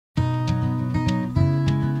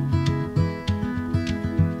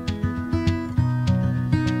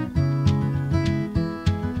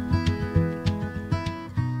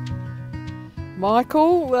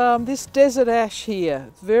Michael, this desert ash here,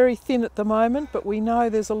 it's very thin at the moment, but we know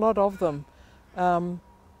there's a lot of them.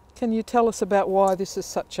 Can you tell us about why this is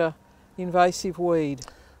such a invasive weed?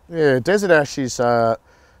 Yeah, desert ash is a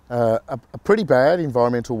pretty bad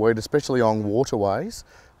environmental weed, especially on waterways.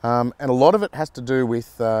 And a lot of it has to do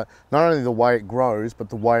with not only the way it grows, but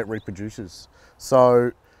the way it reproduces.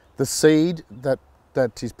 So the seed that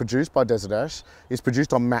is produced by desert ash is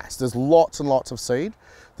produced en masse. There's lots and lots of seed.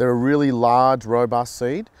 They're a really large, robust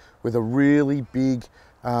seed with a really big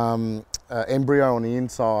embryo on the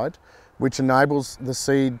inside, which enables the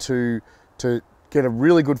seed to get a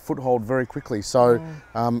really good foothold very quickly. So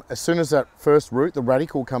as soon as that first root, the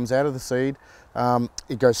radicle, comes out of the seed,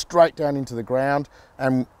 it goes straight down into the ground,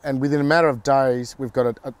 and within a matter of days we've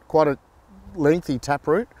got quite a lengthy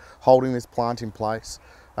taproot holding this plant in place.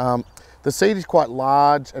 The seed is quite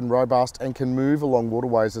large and robust and can move along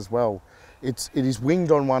waterways as well. It is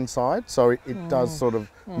winged on one side, so it does sort of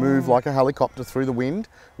move like a helicopter through the wind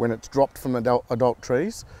when it's dropped from adult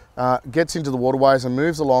trees, gets into the waterways and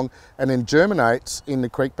moves along, and then germinates in the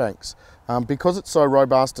creek banks. Because it's so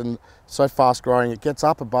robust and so fast growing, it gets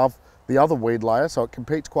up above the other weed layer, so it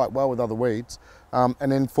competes quite well with other weeds,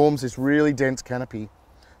 and then forms this really dense canopy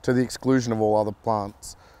to the exclusion of all other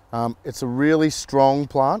plants. It's a really strong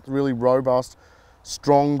plant, really robust,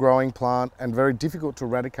 strong growing plant, and very difficult to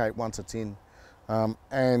eradicate once it's in.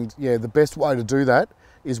 And yeah, the best way to do that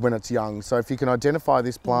is when it's young. So if you can identify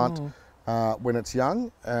this plant when it's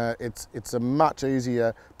young, it's a much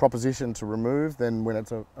easier proposition to remove than when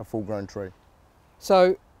it's a full-grown tree.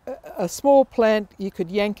 So a small plant, you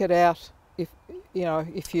could yank it out if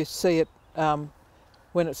you see it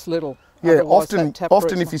when it's little. Yeah,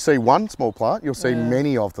 often if you see one small plant, you'll see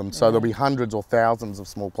many of them. So there'll be hundreds or thousands of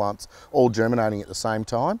small plants all germinating at the same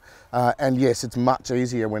time. And yes, it's much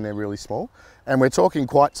easier when they're really small. And we're talking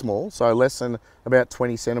quite small, so less than about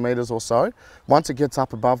 20 centimetres or so. Once it gets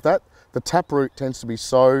up above that, the taproot tends to be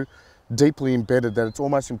so deeply embedded that it's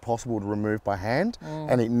almost impossible to remove by hand,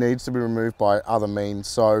 and it needs to be removed by other means.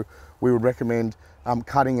 So we would recommend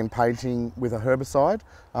cutting and painting with a herbicide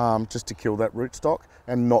just to kill that rootstock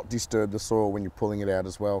and not disturb the soil when you're pulling it out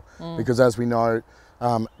as well. Because as we know,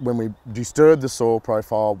 when we disturb the soil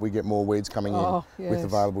profile, we get more weeds coming in with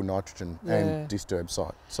available nitrogen and disturbed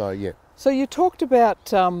site. So yeah. So you talked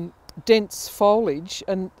about dense foliage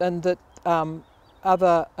and that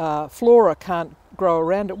other flora can't grow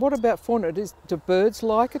around it. What about fauna? Do birds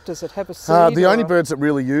like it? Does it have a seed? The only birds that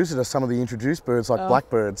really use it are some of the introduced birds like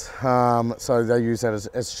blackbirds. So they use that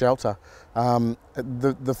as shelter.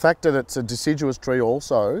 The fact that it's a deciduous tree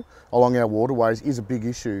also along our waterways is a big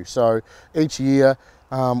issue. So each year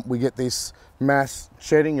we get this mass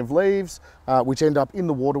shedding of leaves which end up in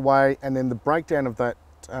the waterway, and then the breakdown of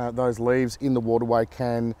those leaves in the waterway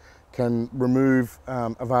can remove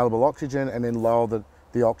available oxygen and then lower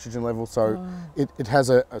the oxygen level, so it has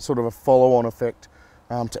a sort of a follow-on effect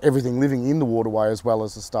to everything living in the waterway as well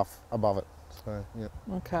as the stuff above it. So, yeah.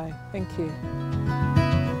 Okay, thank you.